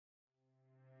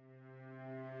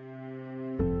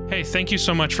Hey, thank you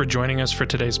so much for joining us for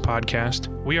today's podcast.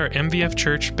 We are MVF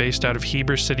Church based out of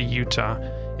Heber City, Utah.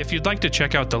 If you'd like to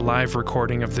check out the live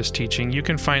recording of this teaching, you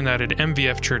can find that at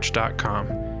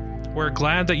mvfchurch.com. We're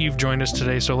glad that you've joined us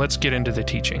today, so let's get into the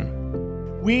teaching.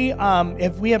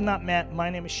 If we have not met, my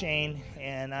name is Shane,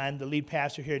 and I'm the lead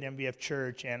pastor here at MVF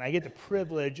Church, and I get the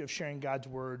privilege of sharing God's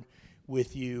Word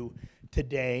with you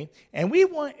today. And we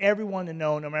want everyone to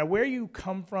know, no matter where you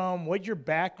come from, what your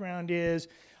background is,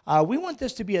 we want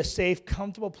this to be a safe,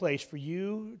 comfortable place for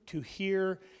you to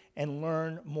hear and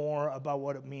learn more about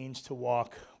what it means to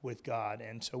walk with God.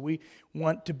 And so we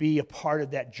want to be a part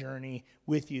of that journey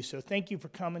with you. So thank you for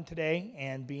coming today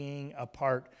and being a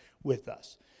part with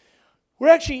us. We're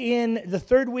actually in the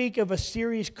third week of a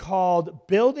series called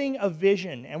Building a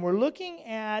Vision, and we're looking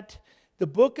at the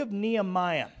book of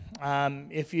Nehemiah.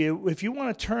 If you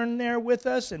want to turn there with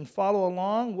us and follow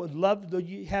along, would love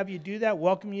to have you do that.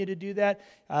 Welcome you to do that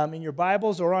in your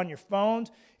Bibles or on your phones.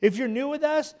 If you're new with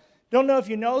us, don't know if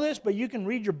you know this, but you can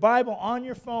read your Bible on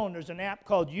your phone. There's an app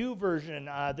called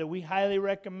YouVersion that we highly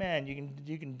recommend.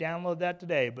 You can download that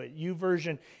today, but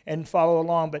YouVersion, and follow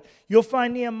along. But you'll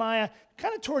find Nehemiah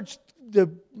kind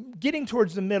of getting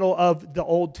towards the middle of the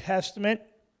Old Testament.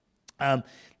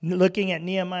 Looking at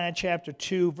Nehemiah chapter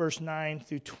 2, verse 9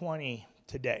 through 20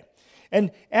 today.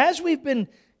 And as we've been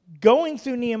going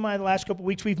through Nehemiah the last couple of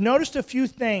weeks, we've noticed a few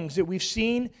things that we've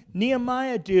seen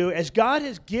Nehemiah do as God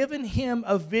has given him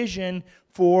a vision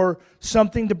for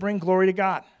something to bring glory to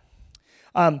God.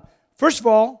 First of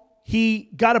all,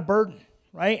 he got a burden,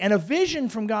 right? And a vision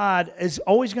from God is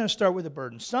always going to start with a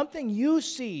burden. Something you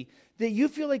see that you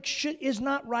feel like is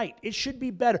not right. It should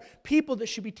be better. People that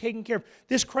should be taken care of.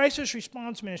 This crisis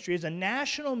response ministry is a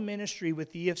national ministry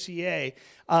with the EFCA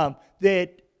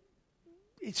that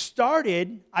it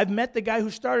started. I've met the guy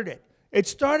who started it. It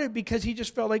started because he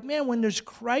just felt like, man, when there's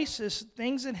crisis,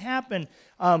 things that happen,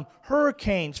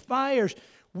 hurricanes, fires,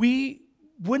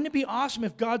 wouldn't it be awesome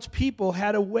if God's people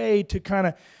had a way to kind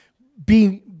of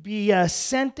be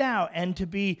sent out and to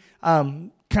be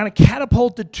kind of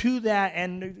catapulted to that,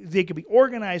 and they could be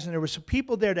organized, and there were some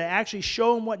people there to actually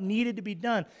show them what needed to be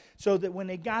done so that when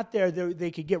they got there, they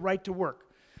could get right to work.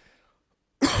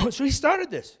 So he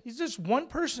started this. He's just one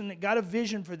person that got a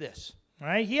vision for this,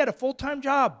 right? He had a full-time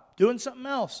job doing something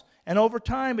else, and over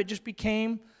time, it just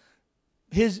became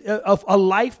a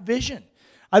life vision.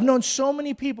 I've known so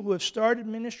many people who have started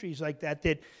ministries like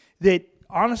that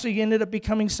honestly ended up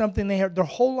becoming something their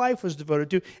whole life was devoted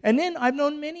to. And then I've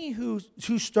known many who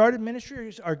started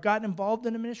ministries or gotten involved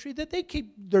in a ministry that they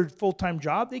keep their full-time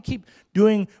job. They keep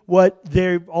doing what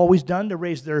they've always done to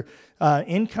raise their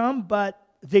income, but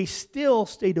they still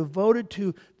stay devoted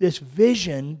to this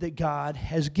vision that God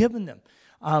has given them.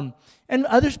 And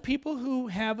others people who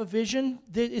have a vision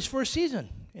that is for a season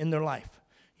in their life.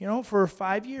 For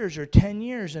 5 years or 10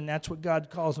 years, and that's what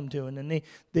God calls them to, and then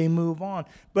they move on.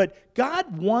 But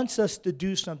God wants us to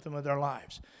do something with our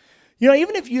lives.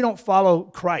 Even if you don't follow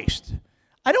Christ,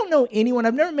 I don't know anyone,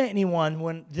 I've never met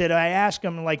anyone that I ask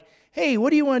them, like, hey,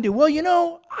 what do you want to do? Well,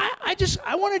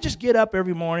 I want to just get up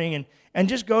every morning and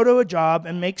just go to a job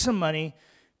and make some money,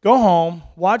 go home,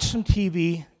 watch some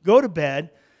TV, go to bed,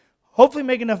 hopefully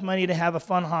make enough money to have a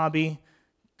fun hobby,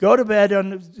 go to bed,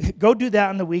 go do that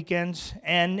on the weekends,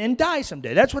 and die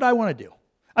someday. That's what I want to do.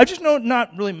 I've just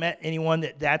not really met anyone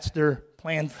that's their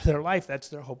plan for their life. That's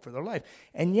their hope for their life.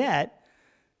 And yet,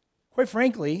 quite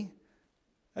frankly,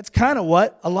 that's kind of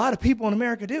what a lot of people in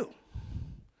America do.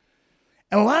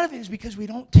 And a lot of it is because we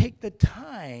don't take the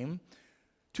time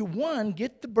to, one,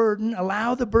 get the burden,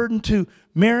 allow the burden to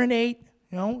marinate,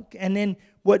 and then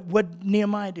what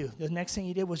Nehemiah do? The next thing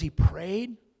he did was he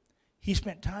prayed. He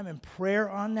spent time in prayer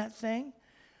on that thing.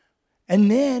 And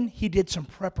then he did some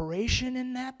preparation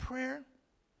in that prayer.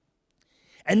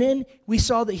 And then we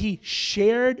saw that he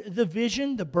shared the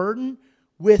vision, the burden,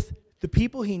 with the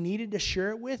people he needed to share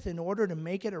it with in order to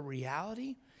make it a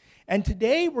reality. And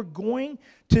today we're going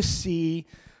to see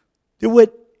that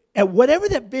whatever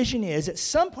that vision is, at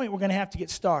some point we're going to have to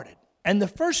get started. And the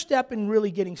first step in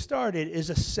really getting started is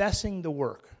assessing the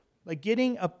work, like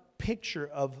getting a picture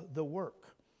of the work.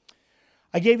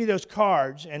 I gave you those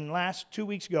cards, and 2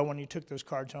 weeks ago when you took those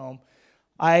cards home,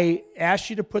 I asked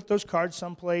you to put those cards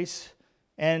someplace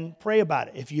and pray about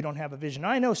it if you don't have a vision.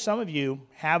 Now, I know some of you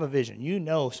have a vision. You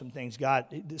know something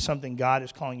God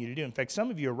is calling you to do. In fact,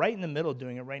 some of you are right in the middle of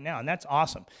doing it right now, and that's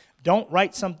awesome. Don't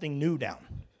write something new down,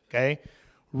 okay?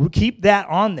 Keep that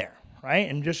on there, right?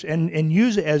 And just and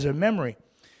use it as a memory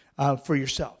for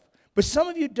yourself. But some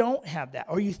of you don't have that,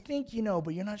 or you think you know,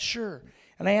 but you're not sure.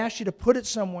 And I asked you to put it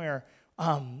somewhere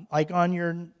like on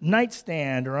your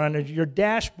nightstand or on your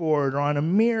dashboard or on a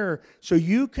mirror, so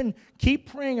you can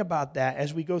keep praying about that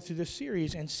as we go through this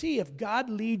series and see if God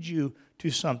leads you to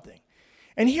something.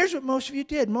 And here's what most of you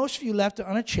did. Most of you left it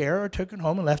on a chair or took it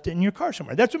home and left it in your car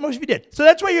somewhere. That's what most of you did. So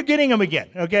that's why you're getting them again,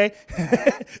 okay?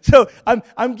 So I'm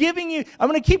going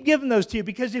to keep giving those to you,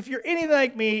 because if you're anything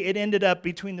like me, it ended up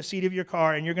between the seat of your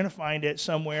car, and you're going to find it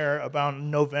somewhere about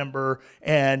November,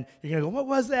 and you're going to go, what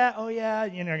was that? Oh, yeah,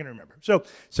 you're not going to remember. So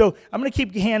I'm going to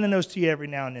keep handing those to you every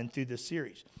now and then through this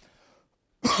series.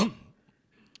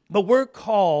 But we're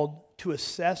called to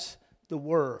assess the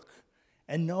work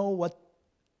and know what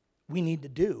we need to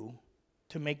do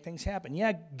to make things happen.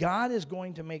 Yeah, God is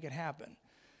going to make it happen.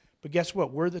 But guess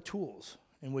what? We're the tools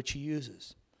in which he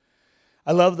uses.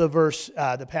 I love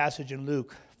the passage in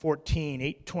Luke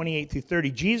 14, 28 through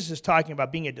 30. Jesus is talking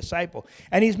about being a disciple.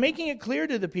 And he's making it clear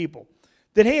to the people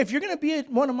that, hey, if you're going to be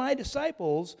one of my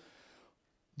disciples,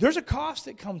 there's a cost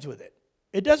that comes with it.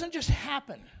 It doesn't just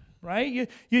happen. Right?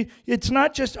 It's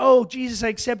not just, oh, Jesus, I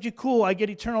accept you, cool, I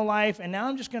get eternal life, and now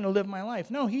I'm just going to live my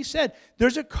life. No, he said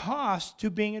there's a cost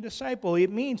to being a disciple. It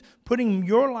means putting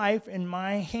your life in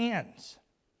my hands.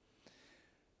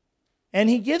 And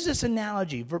he gives this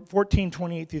analogy, 14,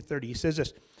 28 through 30. He says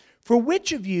this, for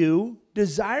which of you,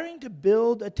 desiring to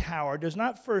build a tower, does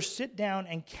not first sit down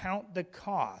and count the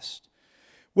cost,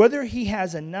 whether he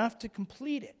has enough to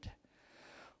complete it?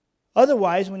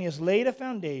 Otherwise, when he has laid a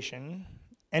foundation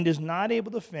and is not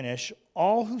able to finish,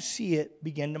 all who see it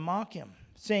begin to mock him,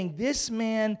 saying, this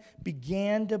man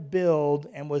began to build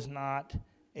and was not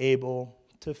able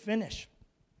to finish.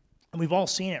 And we've all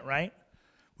seen it, right?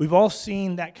 We've all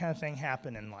seen that kind of thing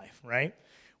happen in life, right?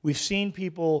 We've seen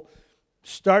people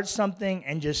start something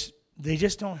and they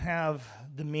just don't have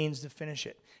the means to finish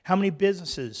it. How many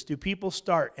businesses do people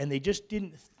start and they just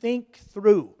didn't think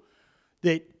through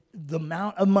that the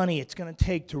amount of money it's going to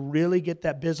take to really get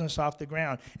that business off the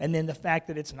ground, and then the fact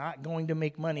that it's not going to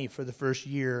make money for the first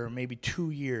year or maybe 2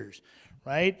 years,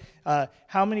 right?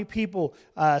 How many people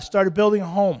started building a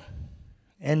home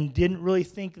and didn't really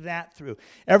think that through?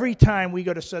 Every time we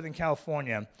go to Southern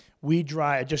California, we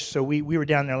drive, we were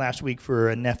down there last week for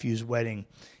a nephew's wedding,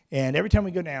 and every time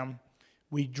we go down,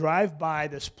 we drive by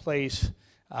this place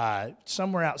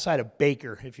somewhere outside of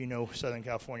Baker, if you know Southern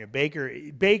California.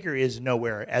 Baker is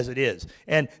nowhere as it is.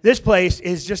 And this place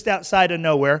is just outside of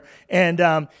nowhere.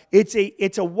 And it's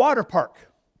a water park.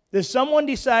 Someone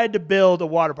decided to build a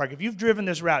water park. If you've driven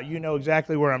this route, you know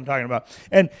exactly where I'm talking about.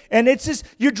 And it's just,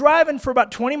 you're driving for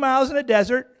about 20 miles in a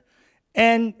desert,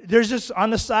 and there's just on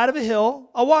the side of a hill,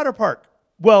 a water park.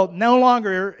 Well, no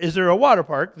longer is there a water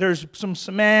park. There's some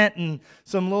cement and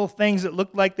some little things that look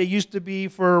like they used to be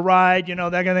for a ride, that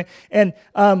kind of thing.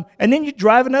 And then you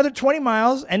drive another 20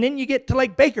 miles, and then you get to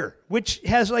Lake Baker, which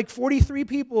has like 43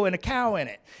 people and a cow in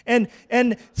it.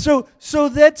 And so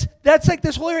that's like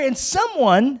this whole area. And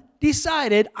someone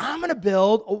decided, I'm going to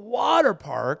build a water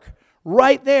park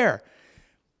right there.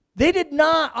 They did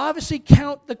not obviously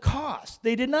count the cost.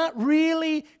 They did not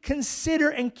really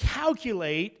consider and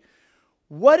calculate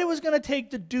what it was going to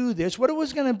take to do this, what it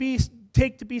was going to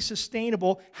take to be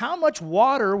sustainable, how much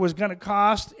water was going to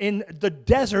cost in the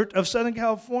desert of Southern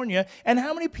California, and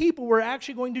how many people were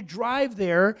actually going to drive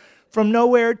there from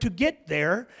nowhere to get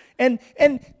there. And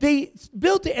they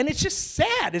built it, and it's just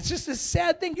sad. It's just a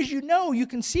sad thing, because you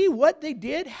can see what they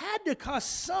did had to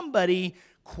cost somebody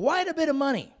quite a bit of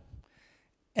money,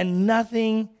 and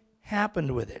nothing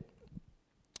happened with it.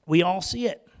 We all see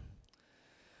it.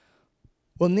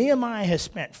 Well, Nehemiah has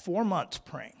spent 4 months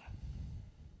praying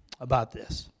about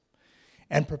this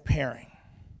and preparing.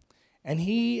 And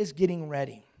he is getting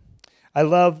ready.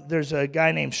 There's a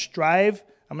guy named Strive,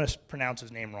 I'm going to pronounce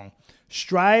his name wrong,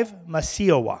 Strive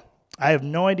Masiowa. I have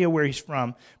no idea where he's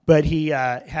from, but he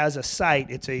has a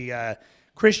site. It's a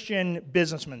Christian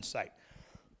businessman site.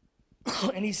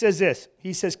 And he says this.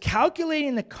 He says,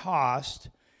 calculating the cost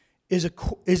is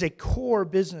a core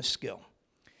business skill.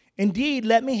 Indeed,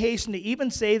 let me hasten to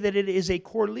even say that it is a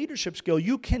core leadership skill.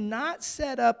 You cannot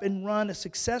set up and run a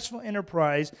successful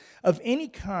enterprise of any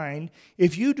kind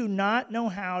if you do not know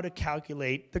how to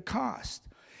calculate the cost.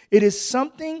 It is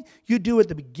something you do at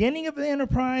the beginning of the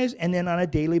enterprise and then on a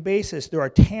daily basis. There are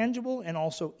tangible and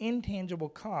also intangible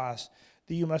costs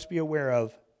that you must be aware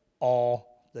of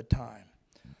all the time.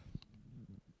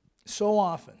 So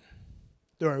often,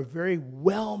 there are very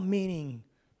well-meaning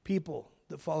people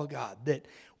that follow God that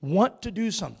want to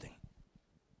do something,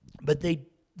 but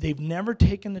they've never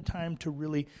taken the time to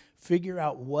really figure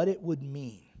out what it would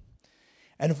mean.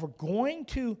 And if we're going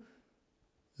to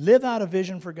live out a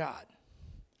vision for God,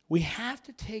 We have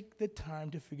to take the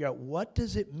time to figure out, what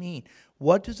does it mean?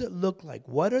 What does it look like?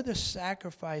 What are the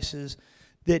sacrifices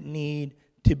that need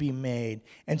to be made?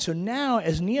 And so now,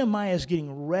 as Nehemiah is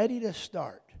getting ready to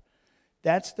start,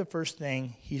 that's the first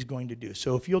thing he's going to do.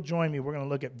 So if you'll join me, we're going to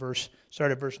look at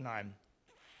start at verse 9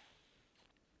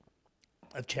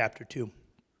 of chapter 2.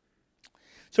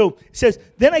 So it says,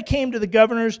 "Then I came to the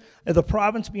governors of the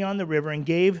province beyond the river and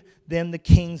gave them the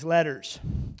king's letters.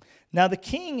 Now the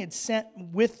king had sent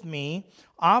with me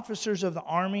officers of the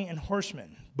army and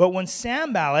horsemen. But when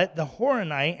Sanballat the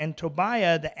Horonite and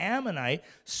Tobiah the Ammonite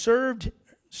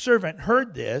servant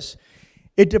heard this,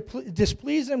 it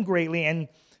displeased them greatly, and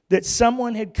that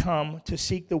someone had come to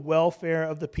seek the welfare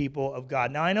of the people of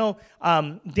God." Now, I know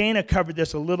Dana covered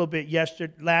this a little bit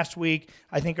last week.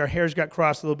 I think our hairs got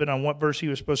crossed a little bit on what verse he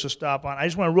was supposed to stop on. I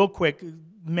just want to real quick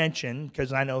mention,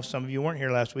 because I know some of you weren't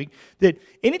here last week, that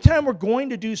anytime we're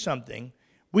going to do something,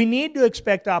 we need to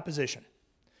expect opposition.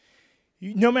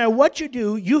 No matter what you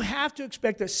do, you have to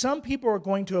expect that some people are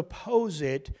going to oppose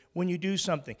it when you do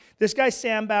something. This guy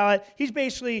Sanballat, he's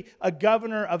basically a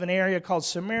governor of an area called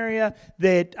Samaria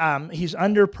that he's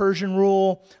under Persian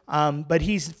rule, but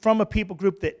he's from a people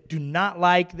group that do not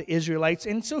like the Israelites,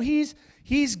 and so he's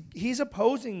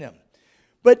opposing them.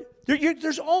 But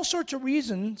there's all sorts of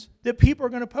reasons that people are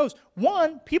going to oppose.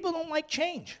 One, people don't like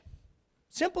change.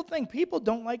 Simple thing, people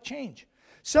don't like change.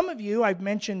 Some of you, I've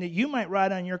mentioned that you might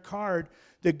write on your card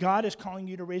that God is calling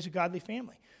you to raise a godly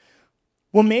family.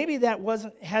 Well, maybe that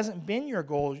hasn't been your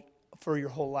goal for your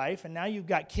whole life, and now you've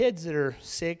got kids that are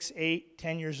 6, 8,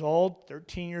 10 years old,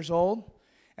 13 years old,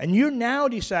 and you're now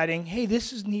deciding, hey,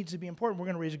 this needs to be important. We're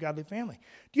going to raise a godly family.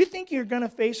 Do you think you're going to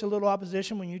face a little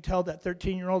opposition when you tell that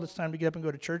 13-year-old it's time to get up and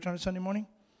go to church on a Sunday morning?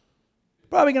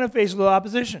 Probably going to face a little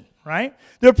opposition, right?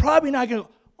 They're probably not going to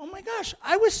go, "Oh my gosh,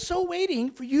 I was so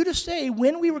waiting for you to say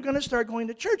when we were going to start going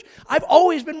to church. I've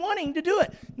always been wanting to do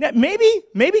it." Now,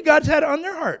 maybe God's had it on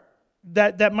their heart.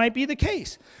 That might be the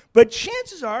case. But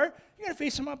chances are you're going to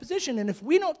face some opposition. And if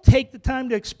we don't take the time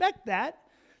to expect that,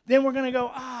 then we're going to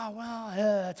go,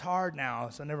 it's hard now,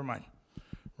 so never mind.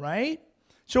 Right?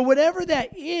 So whatever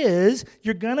that is,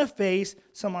 you're going to face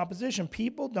some opposition.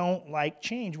 People don't like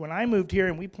change. When I moved here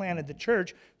and we planted the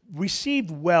church,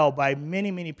 received well by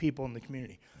many, many people in the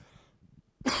community.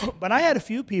 But I had a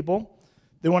few people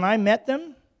that when I met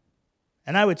them,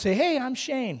 and I would say, "Hey, I'm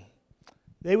Shane,"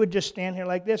 they would just stand here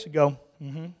like this and go,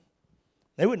 "Mm-hmm."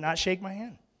 They would not shake my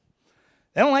hand.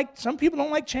 Some people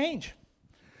don't like change.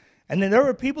 And then there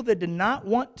were people that did not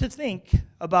want to think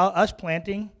about us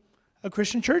planting a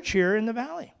Christian church here in the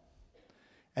valley.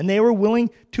 And they were willing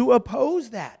to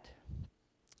oppose that.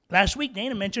 Last week,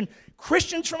 Dana mentioned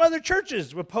Christians from other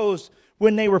churches opposed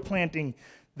when they were planting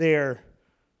their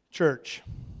church.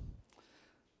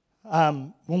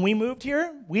 When we moved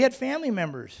here, we had family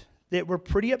members that were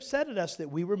pretty upset at us that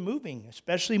we were moving,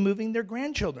 especially moving their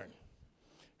grandchildren,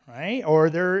 right? Or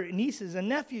their nieces and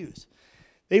nephews.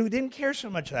 They didn't care so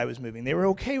much that I was moving. They were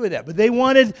okay with that, but they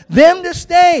wanted them to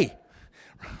stay,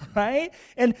 right?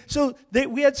 And so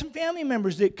we had some family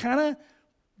members that kind of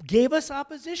gave us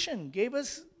opposition,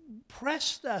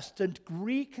 pressed us to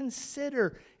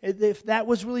reconsider if that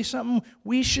was really something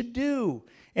we should do.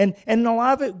 And a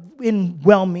lot of it in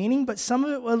well-meaning, but some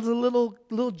of it was a little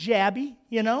jabby,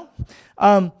 you know.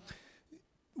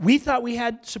 We thought we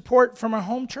had support from our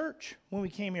home church when we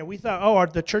came here. We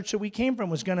thought, the church that we came from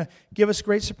was going to give us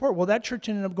great support. Well, that church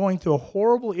ended up going through a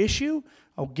horrible issue.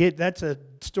 That's a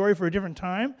story for a different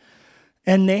time.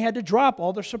 And they had to drop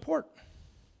all their support.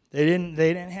 They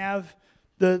didn't have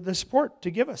the support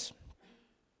to give us.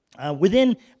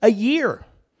 Within a year,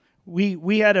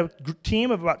 we had a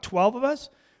team of about 12 of us.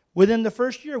 Within the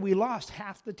first year, we lost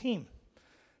half the team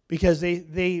because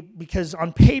because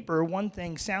on paper one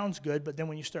thing sounds good, but then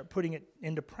when you start putting it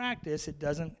into practice, it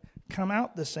doesn't come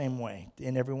out the same way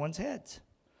in everyone's heads.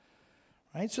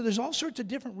 Right? So there's all sorts of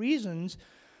different reasons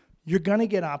you're going to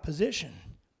get opposition.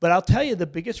 But I'll tell you, the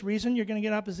biggest reason you're going to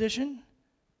get opposition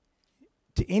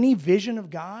to any vision of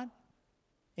God,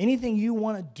 anything you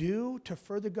want to do to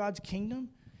further God's kingdom,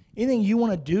 anything you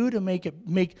want to do to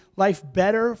make life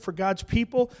better for God's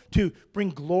people, to bring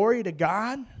glory to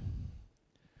God,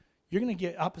 you're going to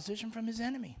get opposition from his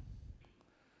enemy.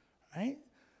 Right?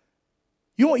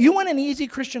 You want an easy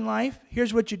Christian life?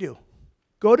 Here's what you do.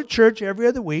 Go to church every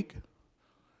other week.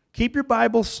 Keep your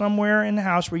Bible somewhere in the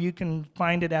house where you can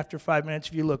find it after 5 minutes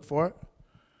if you look for it.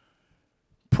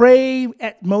 Pray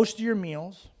at most of your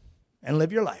meals and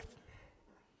live your life.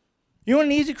 You want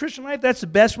an easy Christian life? That's the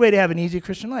best way to have an easy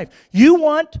Christian life. You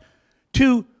want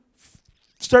to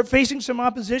start facing some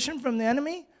opposition from the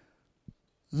enemy?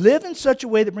 Live in such a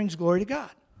way that brings glory to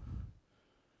God.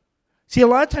 See, a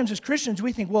lot of times as Christians,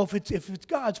 we think, well, if it's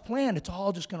God's plan, it's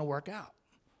all just going to work out.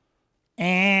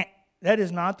 And that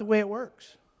is not the way it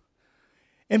works.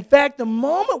 In fact, the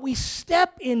moment we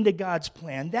step into God's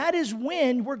plan, that is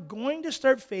when we're going to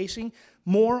start facing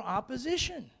more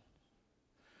opposition.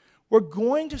 We're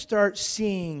going to start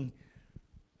seeing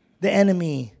the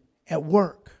enemy at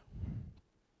work.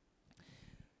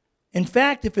 In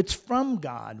fact, if it's from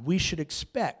God, we should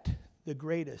expect the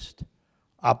greatest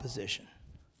opposition.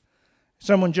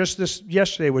 Someone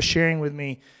yesterday was sharing with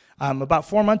me, about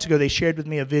 4 months ago, they shared with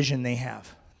me a vision they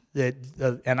have.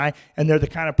 And they're the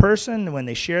kind of person, when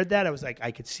they shared that, I was like,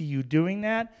 I could see you doing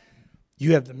that.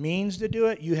 You have the means to do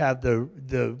it. You have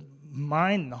the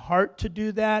mind and the heart to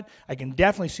do that. I can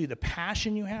definitely see the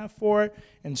passion you have for it.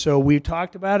 And so we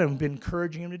talked about it and been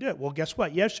encouraging him to do it. Well, guess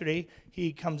what? Yesterday,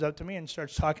 he comes up to me and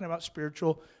starts talking about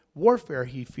spiritual warfare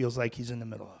he feels like he's in the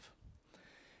middle of.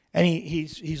 And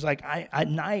he's like, at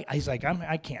night, he's like,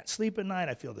 I can't sleep at night.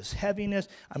 I feel this heaviness.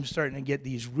 I'm starting to get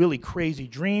these really crazy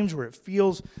dreams where it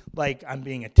feels like I'm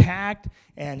being attacked.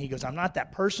 And he goes, I'm not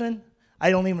that person. I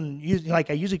don't even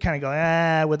I usually kind of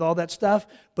go, with all that stuff.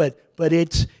 But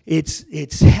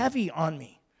it's heavy on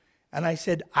me. And I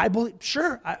said, I believe,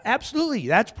 sure, absolutely.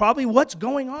 That's probably what's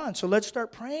going on. So let's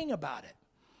start praying about it.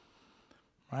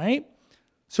 Right?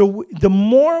 So the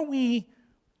more we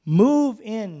move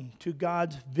into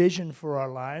God's vision for our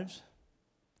lives,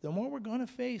 the more we're going to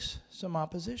face some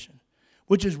opposition,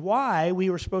 which is why we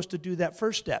were supposed to do that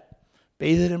first step,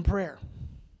 bathe it in prayer,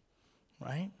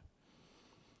 right?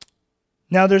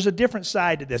 Now, there's a different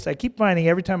side to this. I keep finding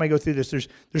every time I go through this,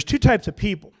 there's two types of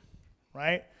people,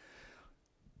 right?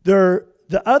 The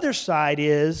other side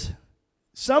is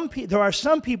there are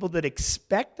some people that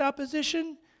expect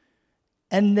opposition,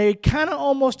 and they kind of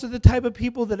almost are the type of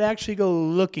people that actually go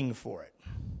looking for it,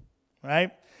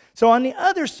 right? So on the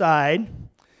other side,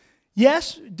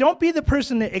 yes, don't be the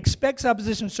person that expects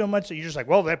opposition so much that you're just like,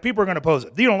 well, people are going to oppose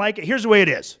it. If you don't like it, here's the way it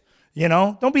is.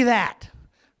 Don't be that,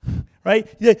 right?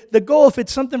 The goal, if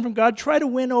it's something from God, try to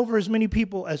win over as many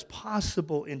people as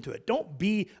possible into it. Don't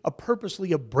be a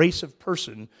purposely abrasive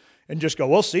person and just go,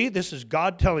 well, see, this is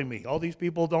God telling me. All these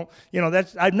people don't,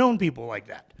 I've known people like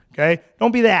that, okay?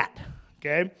 Don't be that.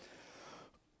 Okay,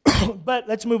 but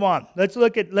let's move on. Let's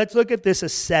look at this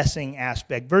assessing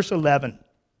aspect. Verse 11.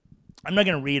 I'm not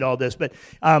going to read all this, but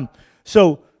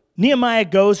so Nehemiah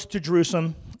goes to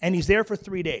Jerusalem, and he's there for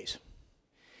 3 days.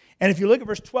 And if you look at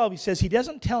verse 12, he says he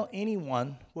doesn't tell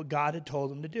anyone what God had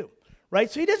told him to do, right?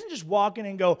 So he doesn't just walk in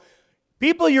and go,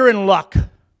 people, you're in luck.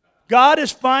 God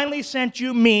has finally sent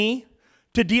me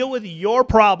to deal with your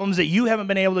problems that you haven't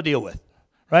been able to deal with,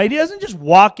 right? He doesn't just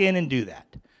walk in and do that.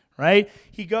 Right?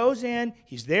 He goes in,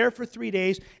 he's there for 3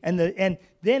 days, and then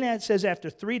it says after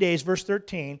 3 days, verse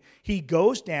 13, he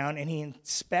goes down and he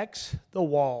inspects the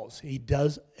walls. He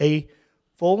does a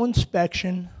full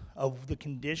inspection of the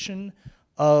condition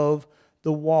of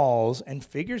the walls and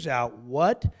figures out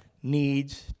what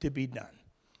needs to be done.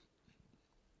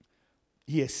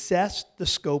 He assessed the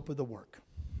scope of the work.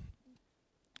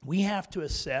 We have to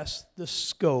assess the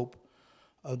scope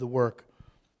of the work.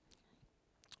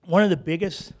 One of the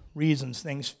biggest reasons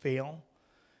things fail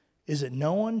is that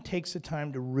no one takes the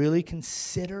time to really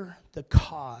consider the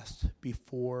cost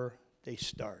before they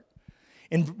start.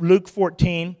 In Luke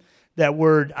 14, that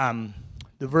word,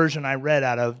 the version I read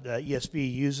out of the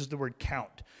ESV uses the word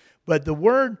count. But the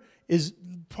word is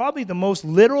probably the most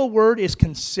literal word is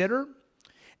consider.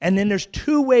 And then there's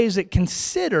two ways that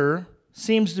consider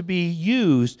seems to be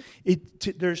used.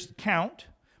 There's count,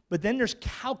 but then there's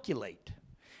calculate.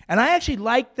 And I actually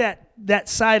like that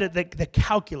side of the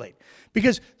calculate,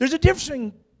 because there's a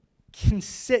difference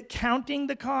between counting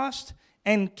the cost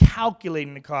and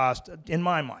calculating the cost in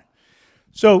my mind.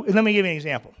 So let me give you an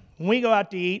example. When we go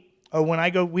out to eat, or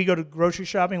we go to grocery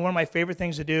shopping, one of my favorite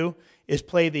things to do is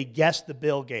play the guess the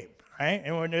bill game. Right?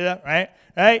 Everyone do that,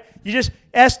 right? You just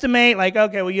estimate, like,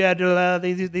 okay, well, you had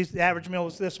the average meal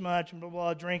was this much, and blah,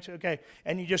 blah, drinks, okay.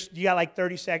 And you got like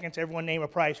 30 seconds, everyone name a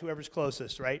price, whoever's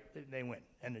closest, right? They win.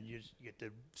 And then you get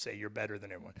to say you're better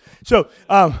than everyone. So,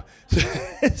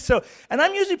 and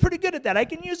I'm usually pretty good at that. I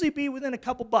can usually be within a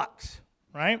couple bucks,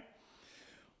 right?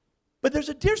 But there's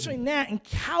a difference between that and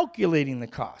calculating the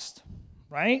cost,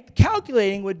 right?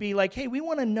 Calculating would be like, hey, we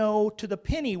want to know to the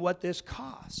penny what this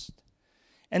costs.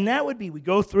 And that would be, we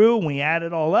go through and we add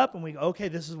it all up and we go, okay,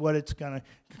 this is what it's going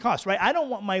to cost, right? I don't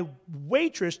want my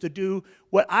waitress to do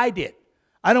what I did.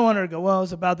 I don't want her to go, well,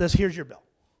 it's about this, here's your bill.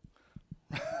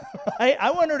 Right?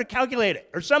 I want her to calculate it,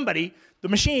 or somebody, the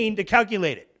machine, to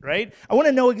calculate it, right? I want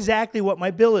to know exactly what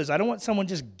my bill is. I don't want someone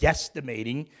just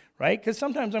guesstimating, right? Because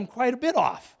sometimes I'm quite a bit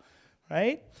off,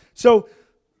 right? So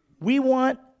we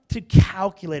want to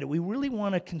calculate it. We really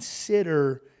want to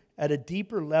consider at a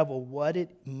deeper level what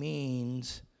it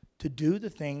means to do the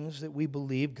things that we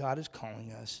believe God is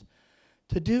calling us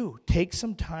to do. Take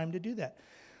some time to do that.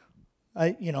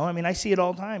 I see it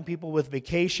all the time. People with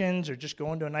vacations or just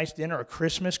going to a nice dinner or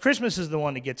Christmas. Christmas is the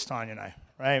one that gets Tanya and I,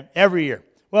 right? Every year.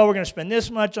 Well, we're going to spend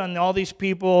this much on all these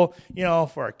people,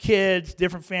 for our kids,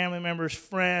 different family members,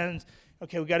 friends.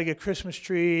 Okay, we got to get a Christmas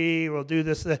tree. We'll do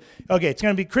this. Okay,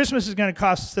 Christmas is going to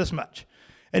cost us this much.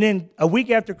 And then a week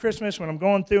after Christmas, when I'm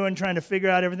going through and trying to figure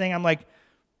out everything, I'm like,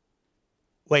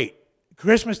 wait,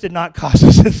 Christmas did not cost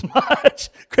us this much.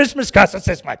 Christmas cost us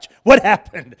this much. What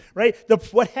happened, right?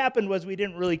 What happened was we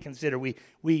didn't really consider.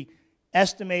 We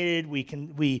estimated,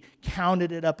 we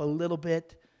counted it up a little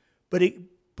bit, but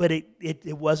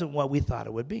it wasn't what we thought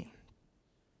it would be.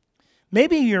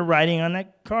 Maybe you're writing on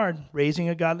that card, raising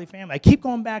a godly family. I keep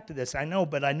going back to this, I know,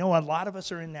 but I know a lot of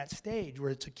us are in that stage where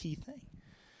it's a key thing.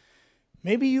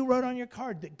 Maybe you wrote on your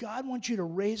card that God wants you to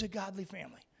raise a godly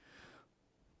family.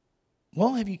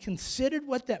 Well, have you considered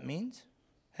what that means?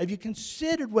 Have you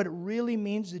considered what it really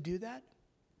means to do that?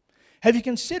 Have you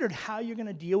considered how you're going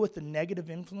to deal with the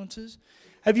negative influences?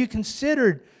 Have you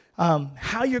considered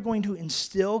how you're going to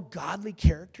instill godly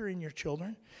character in your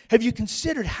children? Have you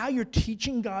considered how you're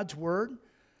teaching God's word?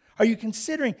 Are you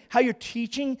considering how you're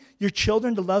teaching your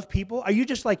children to love people? Are you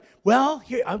just like, well,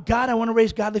 here, God, I want to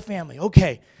raise a godly family.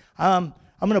 Okay, I'm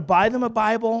going to buy them a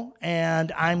Bible,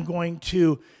 and I'm going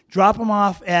to drop them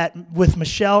off with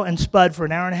Michelle and Spud for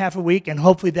an hour and a half a week, and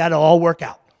hopefully that'll all work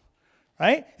out.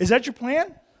 Right? Is that your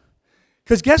plan?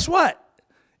 Because guess what?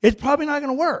 It's probably not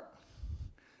going to work.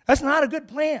 That's not a good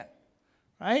plan.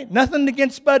 Right? Nothing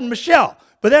against Spud and Michelle,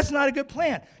 but that's not a good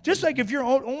plan. Just like if your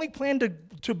only plan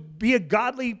to be a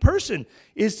godly person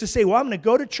is to say, well, I'm going to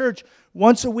go to church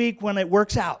once a week when it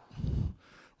works out.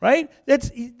 Right? That's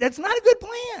not a good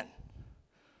plan.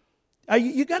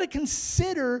 You got to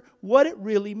consider what it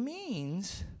really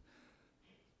means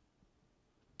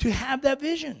to have that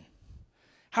vision.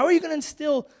 How are you going to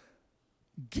instill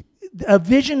a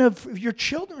vision of your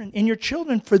children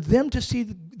for them to see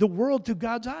the world through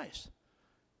God's eyes?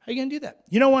 How are you going to do that?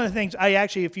 One of the things,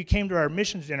 if you came to our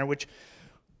missions dinner, which,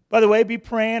 by the way, be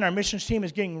praying. Our missions team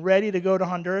is getting ready to go to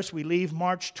Honduras. We leave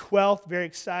March 12th. Very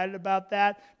excited about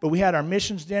that. But we had our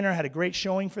missions dinner, had a great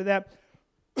showing for that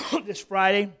this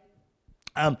Friday.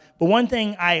 But one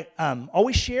thing I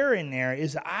always share in there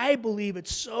is I believe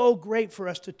it's so great for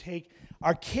us to take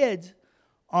our kids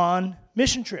on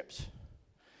mission trips.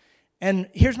 And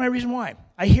here's my reason why.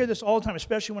 I hear this all the time,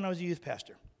 especially when I was a youth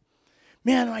pastor.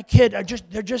 Man, my kid,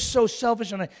 they're just so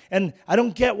selfish, and I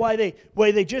don't get why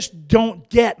they just don't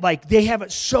get, like, they have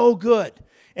it so good.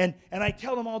 And I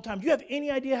tell them all the time, do you have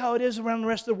any idea how it is around the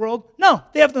rest of the world? No,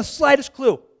 they have the slightest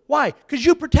clue. Why? Because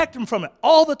you protect them from it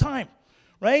all the time.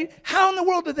 Right? How in the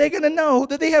world are they going to know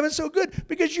that they have it so good?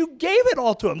 Because you gave it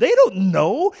all to them. They don't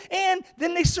know. And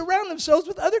then they surround themselves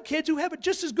with other kids who have it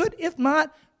just as good, if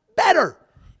not better.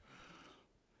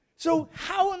 So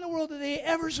how in the world are they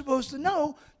ever supposed to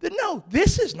know that, no,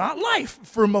 this is not life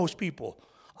for most people?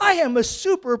 I am a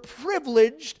super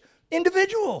privileged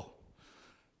individual.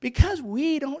 Because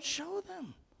we don't show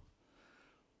them.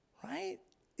 Right?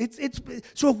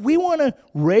 So if we want to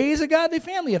raise a godly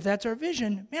family, if that's our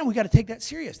vision, man, we got to take that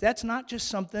serious. That's not just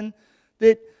something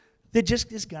that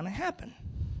just is going to happen.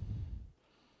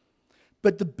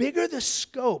 But the bigger the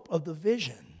scope of the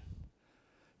vision,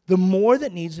 the more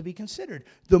that needs to be considered,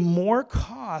 the more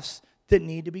costs that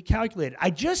need to be calculated.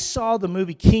 I just saw the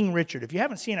movie King Richard. If you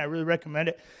haven't seen it, I really recommend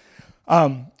it.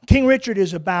 King Richard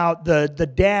is about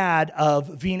the dad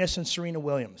of Venus and Serena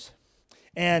Williams.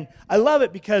 And I love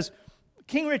it because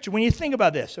King Richard, when you think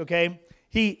about this, okay,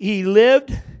 he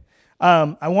lived,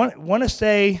 I want to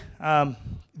say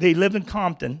they lived in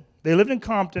Compton. They lived in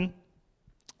Compton,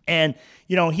 and,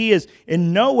 he is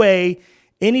in no way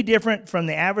any different from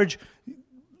the average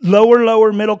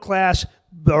lower middle class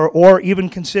or even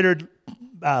considered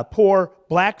poor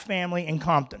black family in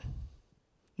Compton.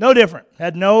 No different.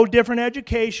 Had no different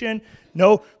education,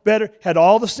 no better, had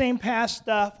all the same past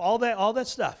stuff, all that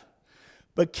stuff.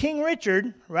 But King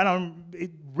Richard,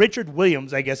 Richard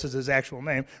Williams, I guess is his actual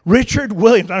name. Richard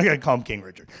Williams, I'm not going to call him King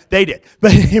Richard. They did.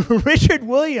 But Richard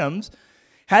Williams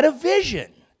had a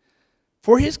vision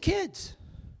for his kids.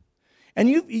 And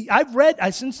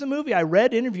since the movie, I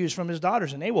read interviews from his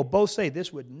daughters, and they will both say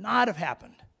this would not have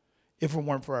happened if it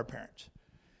weren't for our parents.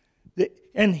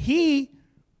 And he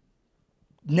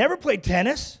never played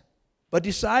tennis, but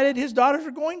decided his daughters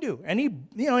were going to. And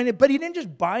but he didn't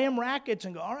just buy them rackets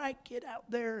and go, all right, get out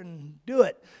there and do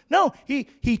it. No, he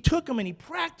took them and he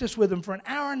practiced with them for an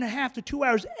hour and a half to 2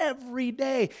 hours every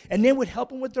day, and then would help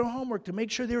them with their homework to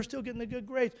make sure they were still getting the good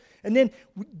grades. And then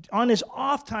on his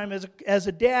off time as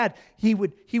a dad, he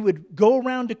would go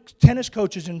around to tennis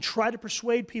coaches and try to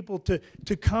persuade people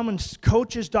to come and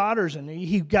coach his daughters. And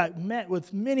he got met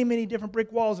with many, many different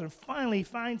brick walls, and finally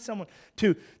find someone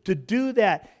to do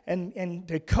that and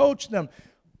to coach them.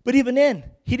 But even then,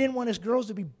 he didn't want his girls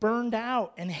to be burned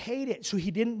out and hate it, so he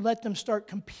didn't let them start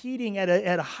competing at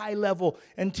a high level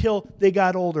until they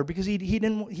got older, because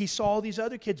he saw all these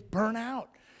other kids burn out.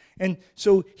 And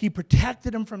so he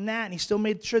protected them from that, and he still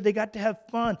made sure they got to have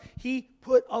fun. He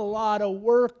put a lot of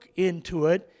work into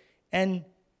it, and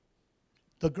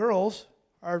the girls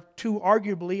are two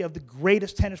arguably of the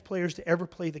greatest tennis players to ever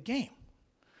play the game.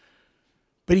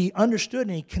 But he understood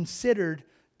and he considered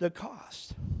the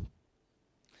cost.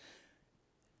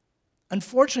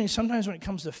 Unfortunately, sometimes when it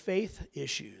comes to faith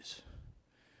issues,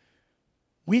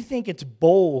 we think it's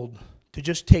bold to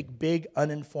just take big,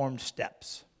 uninformed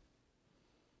steps.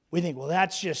 We think, well,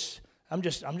 I'm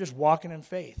just walking in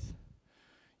faith.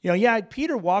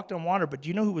 Peter walked on water, but do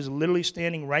you know who was literally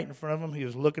standing right in front of him? He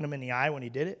was looking him in the eye when he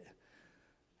did it.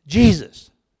 Jesus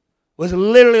was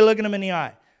literally looking him in the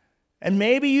eye. And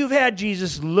maybe you've had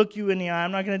Jesus look you in the eye.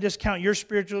 I'm not going to discount your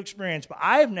spiritual experience, but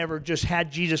I've never just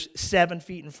had Jesus 7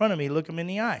 feet in front of me look him in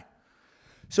the eye.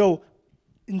 So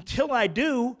until I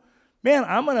do, man,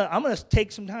 I'm gonna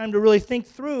take some time to really think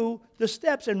through the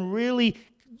steps and really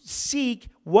seek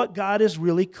what God is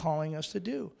really calling us to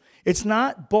do. It's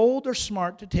not bold or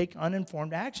smart to take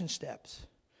uninformed action steps.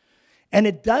 And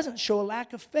it doesn't show a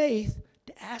lack of faith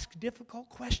to ask difficult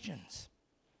questions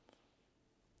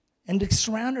and to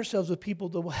surround ourselves with people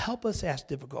that will help us ask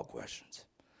difficult questions.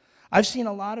 I've seen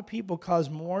a lot of people cause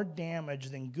more damage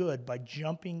than good by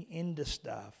jumping into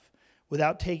stuff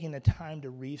without taking the time to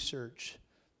research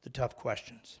the tough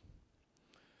questions.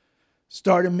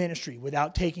 Start a ministry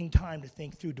without taking time to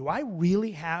think through, do I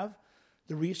really have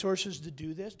the resources to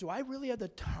do this? Do I really have the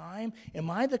time? Am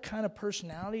I the kind of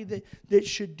personality that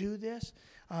should do this?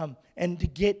 And to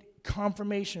get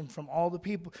confirmation from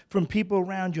people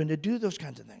around you, and to do those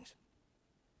kinds of things.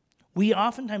 We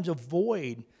oftentimes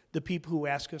avoid the people who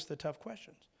ask us the tough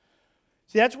questions.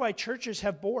 See, that's why churches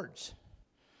have boards,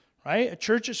 right? A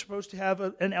church is supposed to have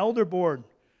an elder board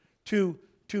to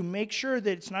make sure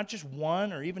that it's not just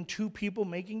one or even two people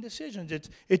making decisions.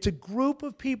 It's a group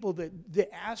of people that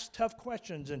ask tough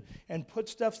questions and put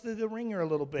stuff through the ringer a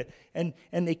little bit. And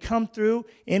they come through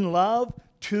in love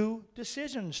to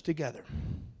decisions together.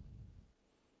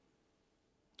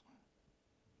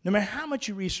 No matter how much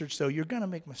you research, though, you're going to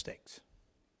make mistakes.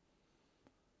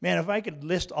 Man, if I could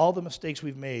list all the mistakes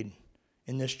we've made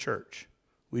in this church,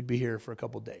 we'd be here for a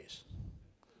couple days.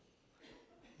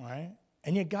 All right?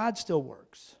 And yet God still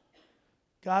works.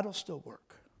 God will still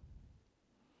work.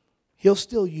 He'll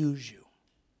still use you.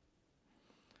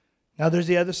 Now, there's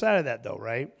the other side of that, though,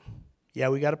 right? Yeah,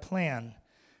 we got a plan.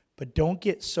 But don't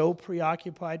get so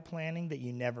preoccupied planning that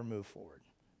you never move forward.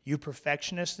 You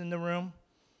perfectionists in the room,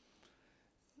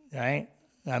 right?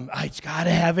 I got to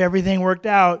have everything worked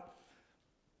out.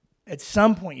 At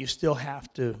some point, you still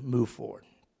have to move forward.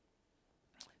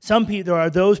 There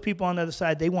are those people on the other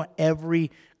side, they want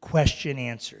every question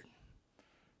answered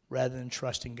rather than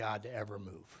trusting God to ever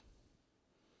move.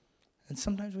 And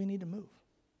sometimes we need to move.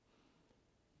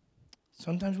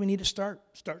 Sometimes we need to start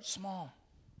small.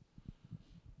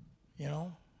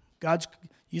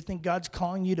 You think God's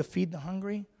calling you to feed the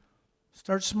hungry?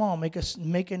 Start small.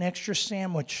 Make an extra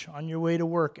sandwich on your way to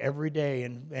work every day,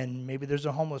 and maybe there's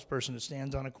a homeless person that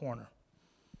stands on a corner.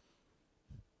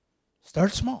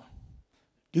 Start small.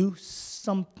 Do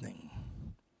something.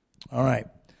 All right.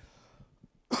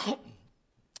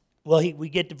 Well, we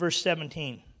get to verse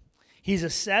 17. He's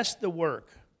assessed the work.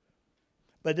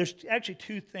 But there's actually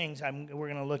two things we're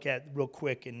going to look at real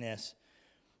quick in this.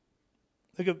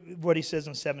 Look at what he says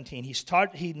in 17.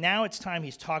 Now it's time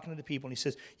he's talking to the people, and he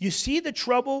says, you see the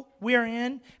trouble we are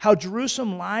in, how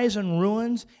Jerusalem lies in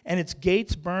ruins and its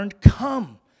gates burned?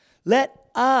 Come, let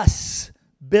us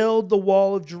build the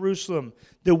wall of Jerusalem,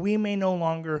 that we may no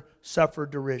longer suffer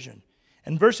derision.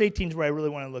 And verse 18 is where I really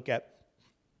want to look at.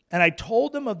 And I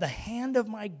told them of the hand of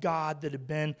my God that had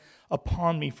been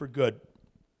upon me for good.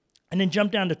 And then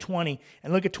jump down to 20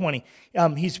 and look at 20.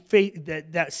 He's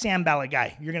that Sanballat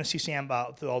guy. You're going to see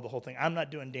Sanballat through the whole thing. I'm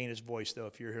not doing Dana's voice, though,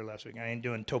 if you were here last week. I ain't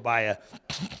doing Tobiah.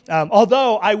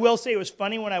 Although I will say it was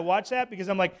funny when I watched that, because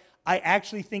I'm like, I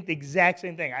actually think the exact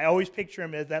same thing. I always picture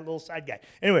him as that little side guy.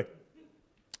 Anyway,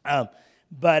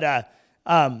 but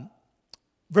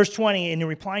Verse 20, and in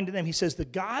replying to them, he says, the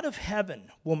God of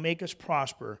heaven will make us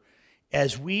prosper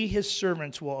as we, his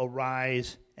servants, will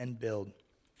arise and build.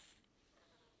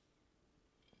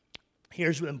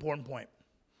 Here's the important point.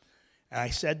 And I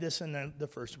said this in the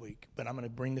first week, but I'm going to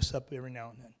bring this up every now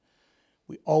and then.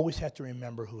 We always have to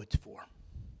remember who it's for.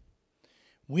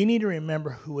 We need to remember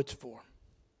who it's for.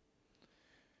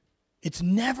 It's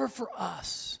never for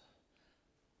us.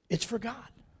 It's for God.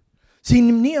 See,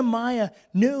 Nehemiah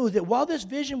knew that while this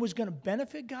vision was going to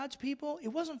benefit God's people, it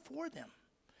wasn't for them.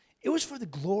 It was for the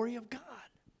glory of God.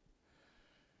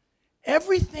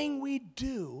 Everything we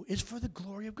do is for the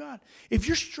glory of God. If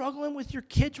you're struggling with your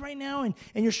kids right now and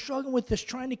you're struggling with this,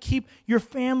 trying to keep your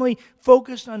family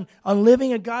focused on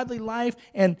living a godly life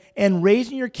and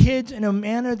raising your kids in a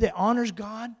manner that honors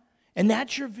God, and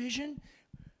that's your vision,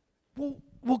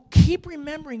 well, keep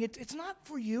remembering it's not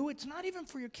for you. It's not even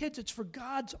for your kids. It's for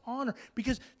God's honor,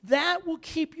 because that will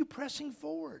keep you pressing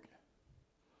forward.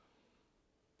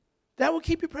 That will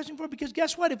keep you pressing forward, because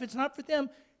guess what? If it's not for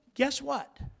them, guess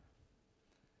what?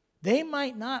 They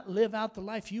might not live out the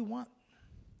life you want.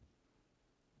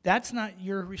 That's not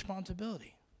your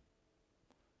responsibility.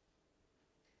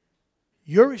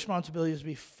 Your responsibility is to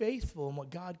be faithful in what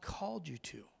God called you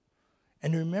to.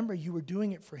 And remember, you were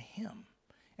doing it for him.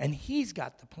 And he's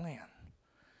got the plan.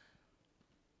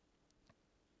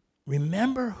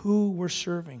 Remember who we're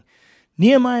serving.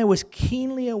 Nehemiah was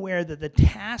keenly aware that the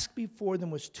task before them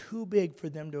was too big for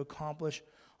them to accomplish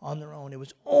on their own. It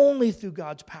was only through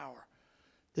God's power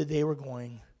that they were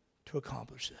going to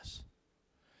accomplish this.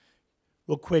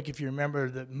 Real quick, if you remember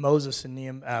that Moses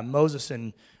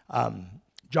and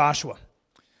Joshua,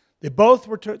 they both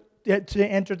were to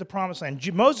enter the promised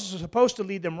land. Moses was supposed to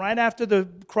lead them right after the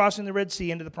crossing the Red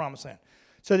Sea into the promised land.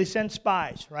 So they send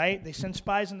spies, right? They send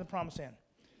spies in the promised land.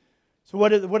 So what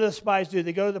do the spies do?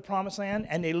 They go to the promised land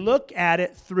and they look at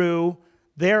it through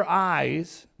their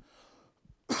eyes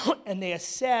and they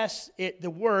assess the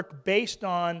work based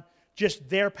on just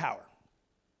their power.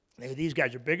 These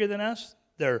guys are bigger than us.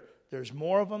 There's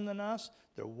more of them than us.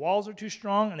 Their walls are too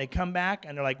strong. And they come back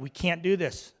and they're like, we can't do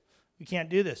this. We can't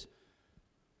do this.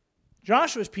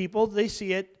 Joshua's people, they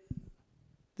see it.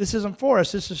 This isn't for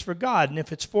us. This is for God. And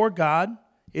if it's for God,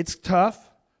 it's tough.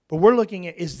 But we're looking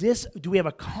at, do we have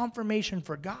a confirmation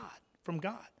from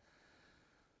God?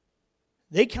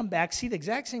 They come back, see the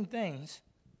exact same things,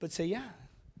 but say, yeah,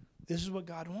 this is what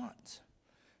God wants.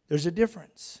 There's a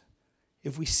difference.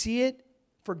 If we see it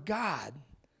for God,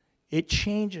 it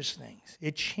changes things.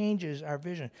 It changes our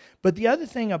vision. But the other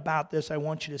thing about this I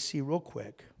want you to see real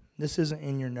quick, this isn't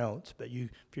in your notes, but if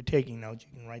you're taking notes,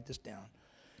 you can write this down.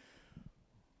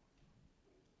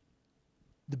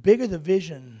 The bigger the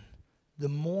vision, the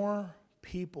more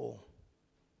people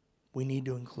we need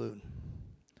to include.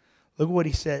 Look at what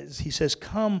he says. He says,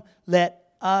 come,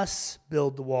 let us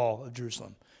build the wall of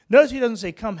Jerusalem. Notice he doesn't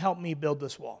say, come, help me build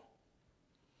this wall.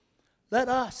 Let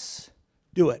us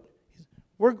do it.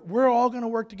 We're all going to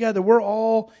work together. We're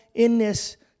all in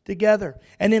this together.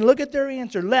 And then look at their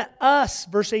answer. Let us,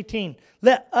 verse 18,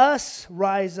 let us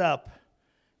rise up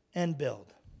and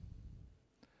build.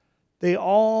 They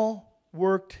all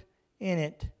worked in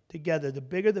it together. The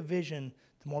bigger the vision,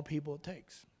 the more people it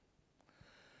takes.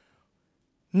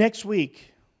 Next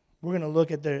week, we're going to look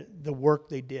at the work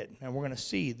they did, and we're going to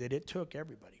see that it took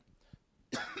everybody.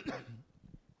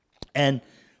 And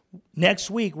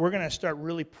next week, we're going to start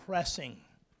really pressing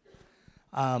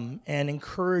and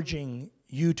encouraging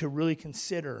you to really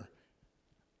consider,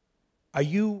 are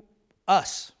you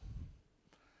us?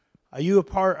 Are you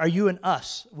an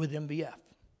us with MVF?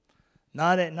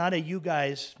 Not a you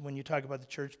guys when you talk about the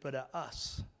church, but a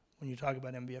us when you talk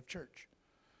about MVF Church.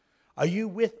 Are you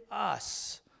with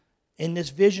us in this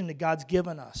vision that God's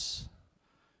given us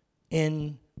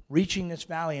in reaching this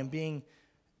valley and being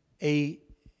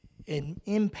an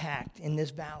impact in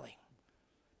this valley?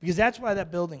 Because that's why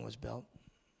that building was built.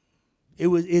 It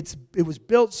was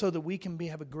built so that we can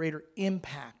have a greater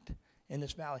impact in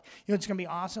this valley. You know, it's going to be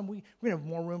awesome. We're going to have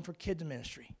more room for kids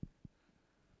ministry.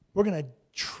 We're going to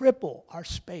triple our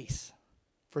space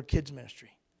for kids ministry.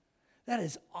 That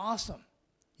is awesome.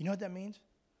 You know what that means?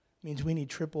 It means we need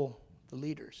triple the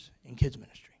leaders in kids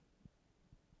ministry.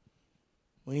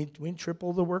 We need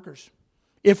triple the workers.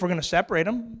 If we're going to separate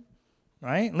them,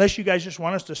 right? Unless you guys just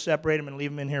want us to separate them and leave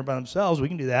them in here by themselves, we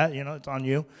can do that. You know, it's on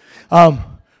you.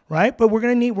 Right? But we're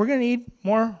going to need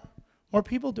more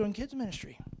people doing kids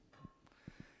ministry.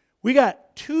 We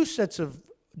got 2 sets of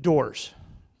doors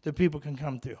that people can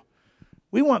come through.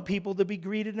 We want people to be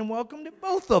greeted and welcomed at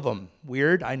both of them.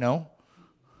 Weird, I know.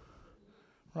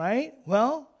 Right?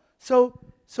 Well, so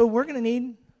we're going to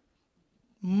need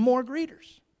more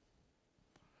greeters.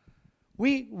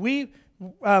 We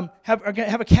have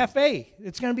a cafe.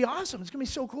 It's going to be awesome. It's going to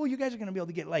be so cool. You guys are going to be able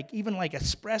to get even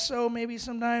espresso maybe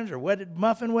sometimes, or wetted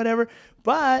muffin, whatever.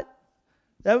 But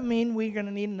that would mean we're going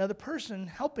to need another person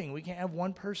helping. We can't have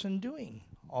one person doing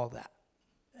all that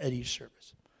at each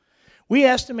service. We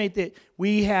estimate that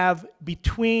we have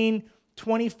between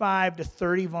 25 to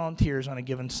 30 volunteers on a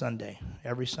given Sunday,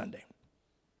 every Sunday.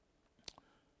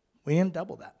 We didn't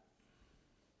double that.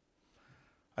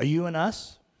 Are you and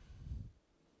us?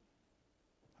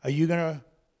 Are you going to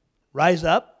rise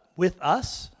up with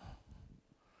us?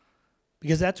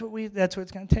 Because that's what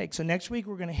it's going to take. So next week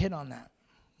we're going to hit on that.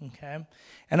 Okay?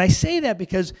 And I say that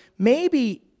because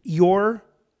maybe your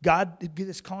God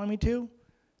is calling me to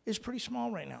is pretty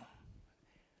small right now.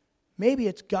 Maybe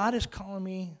it's God is calling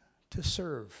me to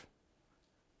serve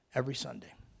every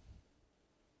Sunday.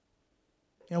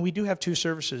 You know, we do have 2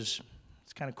 services.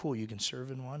 It's kind of cool. You can serve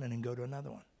in one and then go to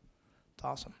another one. It's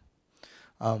awesome.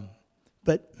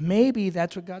 But maybe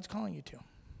that's what God's calling you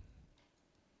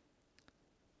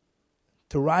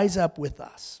to rise up with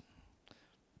us.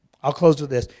 I'll close with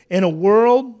this. In a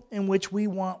world in which we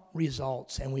want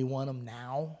results and we want them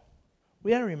now,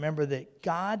 we got to remember that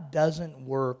God doesn't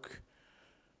work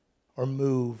or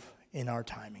move in our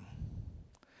timing.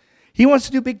 He wants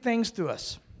to do big things through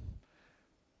us,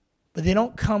 but they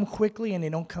don't come quickly and they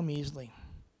don't come easily.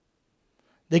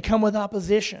 They come with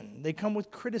opposition. They come with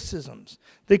criticisms.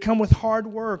 They come with hard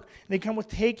work. They come with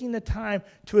taking the time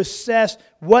to assess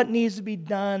what needs to be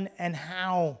done and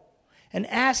how, and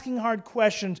asking hard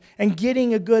questions and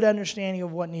getting a good understanding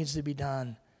of what needs to be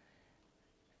done,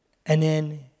 and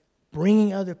then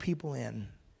bringing other people in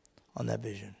on that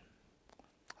vision.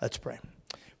 Let's pray.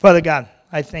 Father God,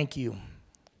 I thank you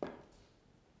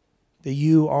that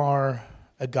you are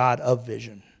a God of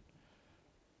vision.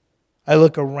 I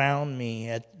look around me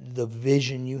at the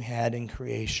vision you had in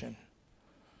creation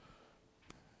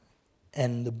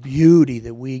and the beauty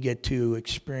that we get to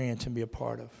experience and be a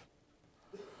part of.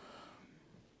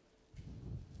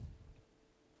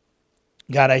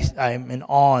 God, I'm in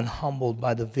awe and humbled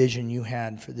by the vision you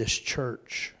had for this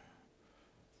church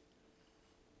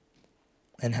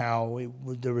and how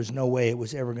there was no way it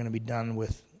was ever going to be done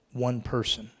with one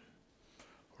person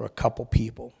or a couple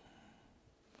people.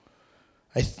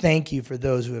 I thank you for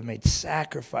those who have made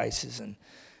sacrifices and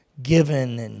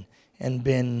given and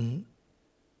been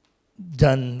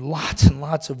done lots and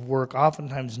lots of work,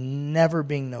 oftentimes never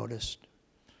being noticed,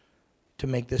 to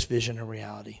make this vision a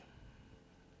reality.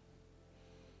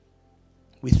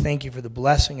 We thank you for the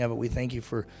blessing of it. We thank you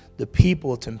for the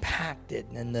people it's impacted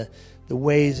and the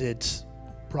ways it's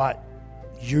brought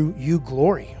you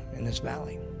glory in this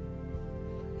valley.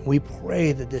 We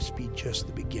pray that this be just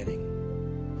the beginning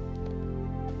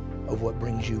of what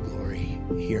brings you glory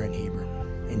here in Heber.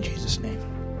 In Jesus' name,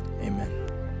 amen.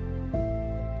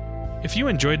 If you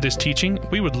enjoyed this teaching,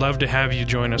 we would love to have you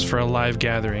join us for a live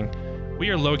gathering. We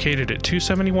are located at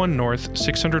 271 North,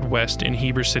 600 West in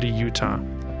Heber City, Utah.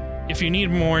 If you need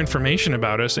more information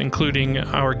about us, including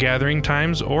our gathering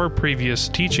times or previous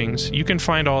teachings, you can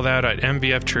find all that at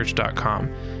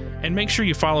mvfchurch.com. And make sure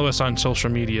you follow us on social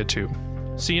media too.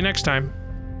 See you next time.